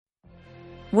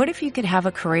What if you could have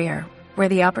a career where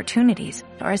the opportunities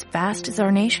are as vast as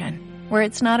our nation, where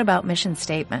it's not about mission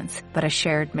statements, but a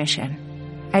shared mission?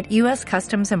 At U.S.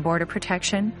 Customs and Border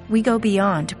Protection, we go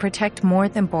beyond to protect more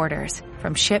than borders,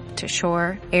 from ship to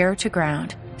shore, air to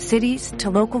ground, cities to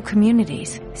local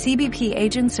communities. CBP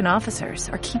agents and officers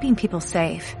are keeping people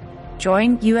safe.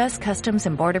 Join U.S. Customs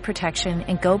and Border Protection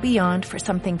and go beyond for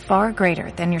something far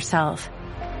greater than yourself.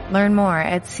 Learn more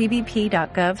at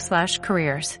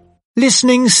cbp.gov/careers.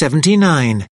 Listening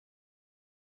 79.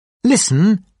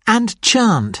 Listen and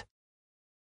chant.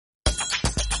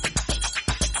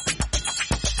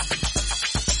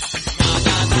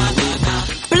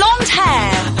 Blonde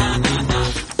hair,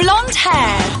 blonde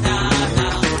hair.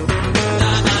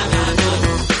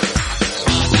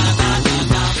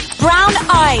 Brown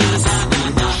eyes,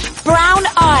 brown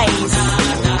eyes.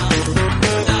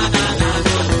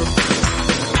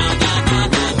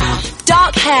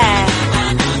 Dark hair,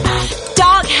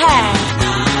 dark hair.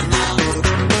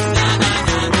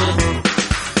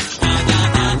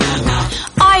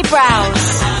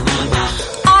 Eyebrows,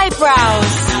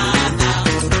 eyebrows.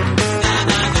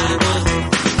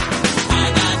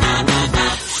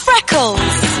 Freckles,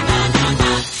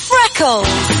 freckles.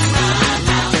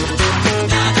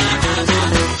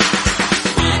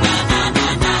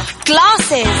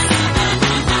 Glasses,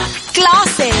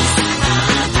 glasses.